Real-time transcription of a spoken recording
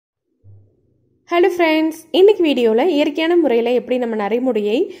Hello friends, இன்னைக்கு வீடியோல இயற்கையான முறையில எப்படி நம்ம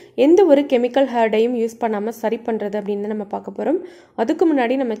நரைமுடியை எந்த ஒரு கெமிக்கல் ஹேர் டையும் யூஸ் பண்ணாம சரி பண்றது அப்படினு நம்ம பார்க்க போறோம். அதுக்கு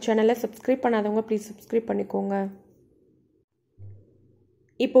முன்னாடி நம்ம சேனலை சப்ஸ்கிரைப் பண்ணாதவங்க ப்ளீஸ் சப்ஸ்கிரைப் பண்ணிக்கோங்க.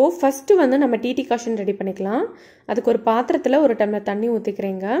 இப்போ ஃபர்ஸ்ட் வந்து நம்ம டீ டிகாஷன் ரெடி பண்ணிக்கலாம். அதுக்கு ஒரு பாத்திரத்துல ஒரு டம்ளர் தண்ணி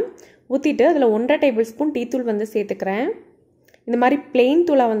ஊத்திக்கிறேங்க. ஊத்திட்டு அதுல 1.5 டேபிள்ஸ்பூன் டீ தூள் வந்து சேர்த்துக்கிறேன். இந்த மாதிரி ப்ளெயின்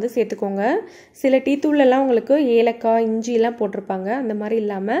தூளா வந்து சேர்த்துக்கோங்க. சில டீ தூள் எல்லாம் உங்களுக்கு ஏலக்காய், இஞ்சி எல்லாம் போட்டுருப்பாங்க. அந்த மாதிரி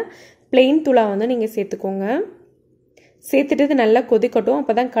இல்லாம ப்ளெயின் தூளா வந்து நீங்க சேர்த்துக்கோங்க. சேர்த்துட்டு இது நல்லா கொதிக்கட்டும்.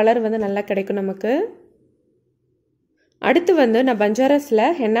 அப்பதான் கலர் வந்து நல்லா கிடைக்கும் நமக்கு. அடுத்து வந்து நான் பஞ்சாரஸ்ல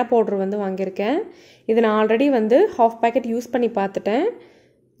ஹென்னா பவுடர் வந்து வாங்கியிருக்கேன். இது நான் ஆல்ரெடி வந்து 1/2 பாக்கெட் யூஸ் பண்ணி பார்த்துட்டேன்.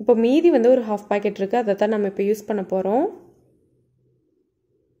 இப்போ மீதி வந்து ஒரு 1/2 பாக்கெட் இருக்கு. அதை தான் நம்ம இப்போ யூஸ் பண்ண போறோம்.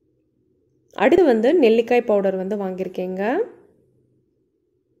 அடுத்து வந்து நெல்லிக்காய் பவுடர் வந்து வாங்கியிருக்கேங்க.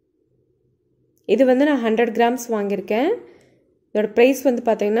 இது வந்து நான் 100 கிராம்ஸ் வாங்கியிருக்கேன். இதோட பிரைஸ் வந்து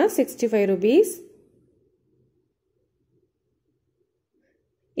பார்த்தீங்கன்னா 65 ரூபீஸ்.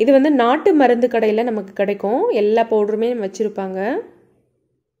 இது வந்து நாட்டு மருந்து கடையில் நமக்கு கிடைக்கும். எல்லா பவுடருமே வச்சுருப்பாங்க.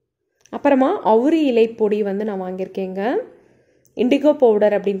 அப்புறமா அவுரி இலை பொடி வந்து நான் வாங்கியிருக்கேங்க. இண்டிகோ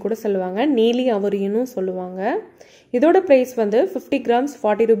பவுடர் அப்படின்னு கூட சொல்லுவாங்க. நீலி அவுரின்னு சொல்லுவாங்க. இதோட ப்ரைஸ் வந்து 50 கிராம்ஸ்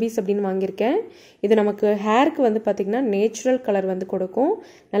 40 ரூபீஸ் அப்படின்னு வாங்கியிருக்கேன். இது நமக்கு ஹேருக்கு வந்து பார்த்திங்கன்னா நேச்சுரல் கலர் வந்து கொடுக்கும்.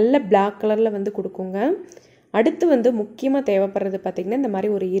 நல்ல பிளாக் கலரில் வந்து கொடுக்குங்க. அடுத்து வந்து முக்கியமாக தேவைப்படுறது பார்த்திங்கன்னா இந்த மாதிரி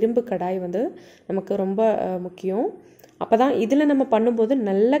ஒரு இரும்பு கடாய் வந்து நமக்கு ரொம்ப முக்கியம். அப்போ தான் இதில் நம்ம பண்ணும்போது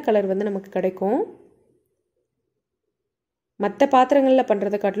நல்ல கலர் வந்து நமக்கு கிடைக்கும். மற்ற பாத்திரங்களில்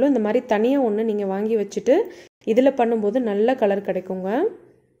பண்ணுறதை காட்டிலும் இந்த மாதிரி தனியாக ஒன்று நீங்கள் வாங்கி வச்சுட்டு இதில் பண்ணும்போது நல்ல கலர் கிடைக்குங்க.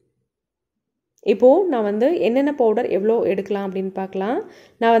 இப்போது நான் வந்து என்னென்ன பவுடர் எவ்வளோ எடுக்கலாம் அப்படின்னு பார்க்கலாம்.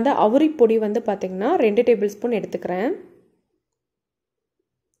 நான் வந்து அவுரி பொடி வந்து பார்த்திங்கன்னா 2 டேபிள் ஸ்பூன் எடுத்துக்கிறேன்.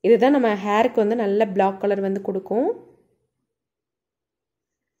 இதுதான் நம்ம ஹேருக்கு வந்து நல்ல பிளாக் கலர் வந்து கொடுக்கும்.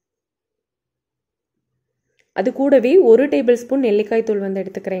 அது கூடவே 1 டேபிள் ஸ்பூன் நெல்லிக்காய் தூள் வந்து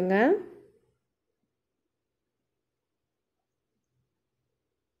எடுத்துக்கிறேங்க.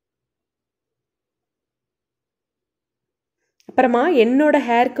 அப்புறமா என்னோட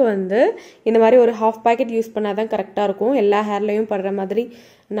ஹேருக்கு வந்து இந்த மாதிரி ஒரு 1/2 பாக்கெட் யூஸ் பண்ணால் தான் கரெக்டாக இருக்கும். எல்லா ஹேர்லையும் படுற மாதிரி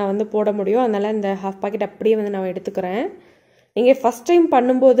நான் வந்து போட முடியும். அதனால் இந்த 1/2 பாக்கெட் அப்படியே வந்து நான் எடுத்துக்கிறேன். நீங்கள் ஃபஸ்ட் டைம்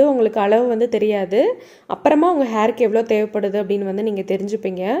பண்ணும்போது உங்களுக்கு அளவு வந்து தெரியாது. அப்புறமா உங்கள் ஹேருக்கு எவ்வளோ தேவைப்படுது அப்படின்னு வந்து நீங்கள்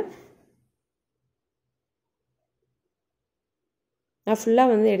தெரிஞ்சுப்பீங்க. நான்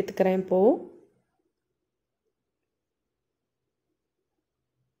ஃபுல்லாக வந்து எடுத்துக்கிறேன் இப்போது.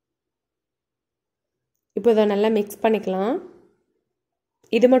 இப்போ இதை நல்லா மிக்ஸ் பண்ணிக்கலாம்.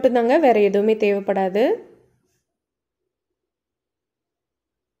 இது மட்டும்தாங்க, வேறு எதுவுமே தேவைப்படாது.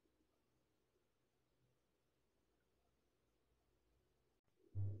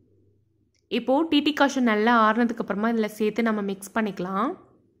 இப்போது டீ டிகாஷன் நல்லா ஆறுனதுக்கு அப்புறமா இதில் சேர்த்து நம்ம மிக்ஸ் பண்ணிக்கலாம்.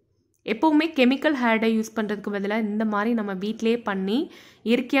 எப்போவுமே கெமிக்கல் ஹேர் டை யூஸ் பண்ணுறதுக்கு பதிலாக இந்த மாதிரி நம்ம வீட்டிலே பண்ணி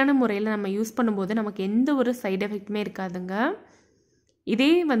இயற்கையான முறையில் நம்ம யூஸ் பண்ணும்போது நமக்கு எந்த ஒரு சைடு எஃபெக்ட்டுமே இருக்காதுங்க. இதே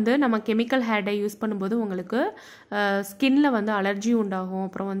வந்து நம்ம கெமிக்கல் ஹேர் டை யூஸ் பண்ணும்போது உங்களுக்கு ஸ்கின்ல வந்து அலர்ஜி உண்டாகும்.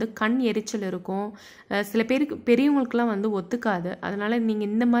 அப்புறம் வந்து கண் எரிச்சல் இருக்கும். சில பேருக்கு பெரியவங்களுக்குலாம் வந்து ஒத்துக்காது. அதனால் நீங்கள்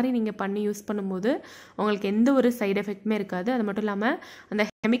இந்த மாதிரி நீங்கள் பண்ணி யூஸ் பண்ணும்போது உங்களுக்கு எந்த ஒரு சைடு எஃபெக்ட்டுமே இருக்காது. அது மட்டும் இல்லாமல் அந்த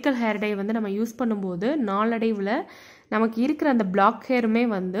கெமிக்கல் ஹேர் டை வந்து நம்ம யூஸ் பண்ணும்போது நாளடைவில் நமக்கு இருக்கிற அந்த பிளாக் ஹேருமே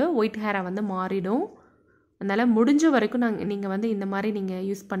வந்து ஒயிட் ஹேராக வந்து மாறிடும். அதனால் முடிஞ்ச வரைக்கும் நீங்கள் வந்து இந்த மாதிரி நீங்கள்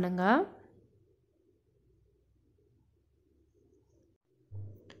யூஸ் பண்ணுங்கள்.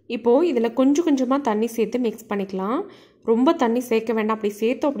 இப்போது இதில் கொஞ்சம் கொஞ்சமாக தண்ணி சேர்த்து மிக்ஸ் பண்ணிக்கலாம். ரொம்ப தண்ணி சேர்க்க வேண்டாம். அப்படி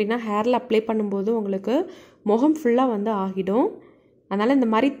சேர்த்தோம் அப்படின்னா ஹேரில் அப்ளை பண்ணும்போது உங்களுக்கு முகம் ஃபுல்லாக வந்து ஆகிடும். அதனால் இந்த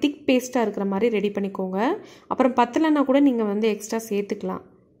மாதிரி திக் பேஸ்ட்டாக இருக்கிற மாதிரி ரெடி பண்ணிக்கோங்க. அப்புறம் பத்தலைன்னா கூட நீங்கள் வந்து எக்ஸ்ட்ரா சேர்த்துக்கலாம்.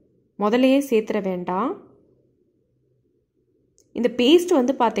 முதலையே சேர்த்துட வேண்டாம். இந்த பேஸ்ட்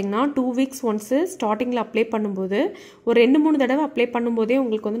வந்து பார்த்திங்கன்னா 2 வீக்ஸ் ஒன்ஸு ஸ்டார்டிங்கில் அப்ளை பண்ணும்போது ஒரு 2-3 தடவை அப்ளை பண்ணும்போதே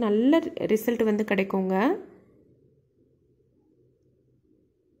உங்களுக்கு வந்து நல்ல ரிசல்ட் வந்து கிடைக்குங்க.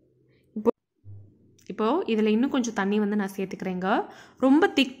 இப்போது இதில் இன்னும் கொஞ்சம் தண்ணி வந்து நான் சேர்த்துக்கிறேங்க. ரொம்ப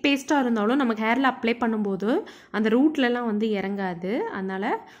திக் பேஸ்ட்டாக இருந்தாலும் நமக்கு ஹேரில் அப்ளை பண்ணும்போது அந்த ரூட்லலாம் வந்து இறங்காது. அதனால்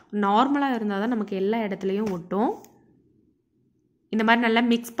நார்மலாக இருந்தால் தான் நமக்கு எல்லா இடத்துலையும் ஒட்டும். இந்த மாதிரி நல்லா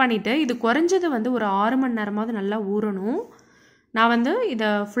மிக்ஸ் பண்ணிவிட்டு இது குறைஞ்சது வந்து ஒரு 6 மணி நேரமாவது நல்லா ஊறணும். நான் வந்து இதை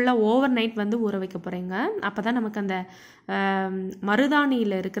ஃபுல்லாக ஓவர் நைட் வந்து ஊற வைக்க போகிறேங்க. அப்போ தான் நமக்கு அந்த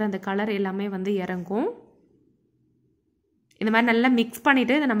மருதாணியில் இருக்கிற அந்த கலர் எல்லாமே வந்து இறங்கும். இந்த மாதிரி நல்லா மிக்ஸ்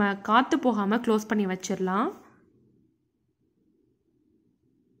பண்ணிவிட்டு இதை நம்ம காற்று போகாமல் க்ளோஸ் பண்ணி வச்சிடலாம்.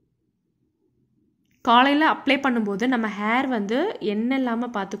 காலையில் அப்ளை பண்ணும்போது நம்ம ஹேர் வந்து எண்ணெய்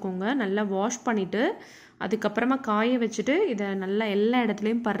இல்லாமல் பார்த்துக்கோங்க. நல்லா வாஷ் பண்ணிவிட்டு அதுக்கப்புறமா காய வச்சுட்டு இதை நல்லா எல்லா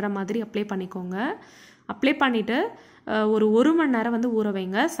இடத்துலையும் படுற மாதிரி அப்ளை பண்ணிக்கோங்க. அப்ளை பண்ணிவிட்டு ஒரு 1 மணி நேரம் வந்து ஊற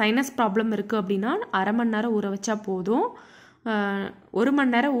வைங்க. சைனஸ் ப்ராப்ளம் இருக்குது அப்படின்னா அரை மணி நேரம் ஊற வச்சா போதும். 1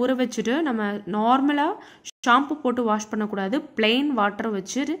 மணி நேரம் ஊற வச்சுட்டு நம்ம நார்மலாக ஷாம்பு போட்டு வாஷ் பண்ணக்கூடாது. பிளெயின் வாட்டரை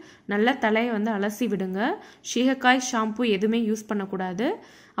வச்சு நல்லா தலையை வந்து அலசி விடுங்க. சீகக்காய் ஷாம்பு எதுவுமே யூஸ் பண்ணக்கூடாது.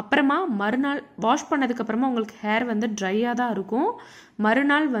 அப்புறமா மறுநாள் வாஷ் பண்ணதுக்கப்புறமா உங்களுக்கு ஹேர் வந்து ட்ரையாக தான் இருக்கும்.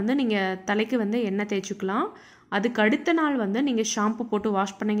 மறுநாள் வந்து நீங்கள் தலைக்கு வந்து எண்ணெய் தேய்ச்சிக்கலாம். அதுக்கு அடுத்த நாள் வந்து நீங்கள் ஷாம்பு போட்டு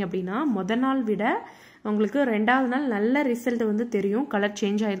வாஷ் பண்ணீங்க அப்படின்னா முதல் நாள் விட உங்களுக்கு 2வது நாள் நல்ல ரிசல்ட் வந்து தெரியும். கலர்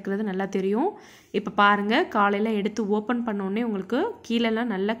சேஞ்ச் ஆகிருக்கிறது நல்லா தெரியும். இப்போ பாருங்கள், காலையில் எடுத்து ஓப்பன் பண்ணோடனே உங்களுக்கு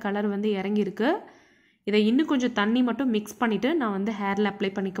கீழெல்லாம் நல்ல கலர் வந்து இறங்கியிருக்கு. இதை இன்னும் கொஞ்சம் தண்ணி மட்டும் மிக்ஸ் பண்ணிவிட்டு நான் வந்து ஹேரில் அப்ளை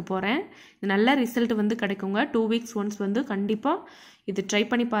பண்ணிக்க போகிறேன். நல்ல ரிசல்ட் வந்து கிடைக்குங்க. 2 வீக்ஸ் ஒன்ஸ் வந்து கண்டிப்பாக இது ட்ரை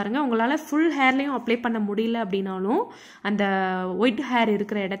பண்ணி பாருங்கள். உங்களால் ஃபுல் ஹேர்லேயும் அப்ளை பண்ண முடியல அப்படின்னாலும் அந்த ஒயிட் ஹேர்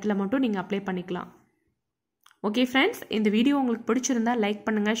இருக்கிற இடத்துல மட்டும் நீங்கள் அப்ளை பண்ணிக்கலாம். ஓகே ஃப்ரெண்ட்ஸ், இந்த வீடியோ உங்களுக்கு பிடிச்சிருந்தா லைக்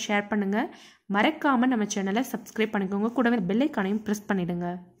பண்ணுங்கள், ஷேர் பண்ணுங்கள். மறக்காமல் நம்ம சேனலை சப்ஸ்கிரைப் பண்ணிக்கோங்க. கூடவே பெல் ஐகானையும் ப்ரெஸ் பண்ணிவிடுங்க.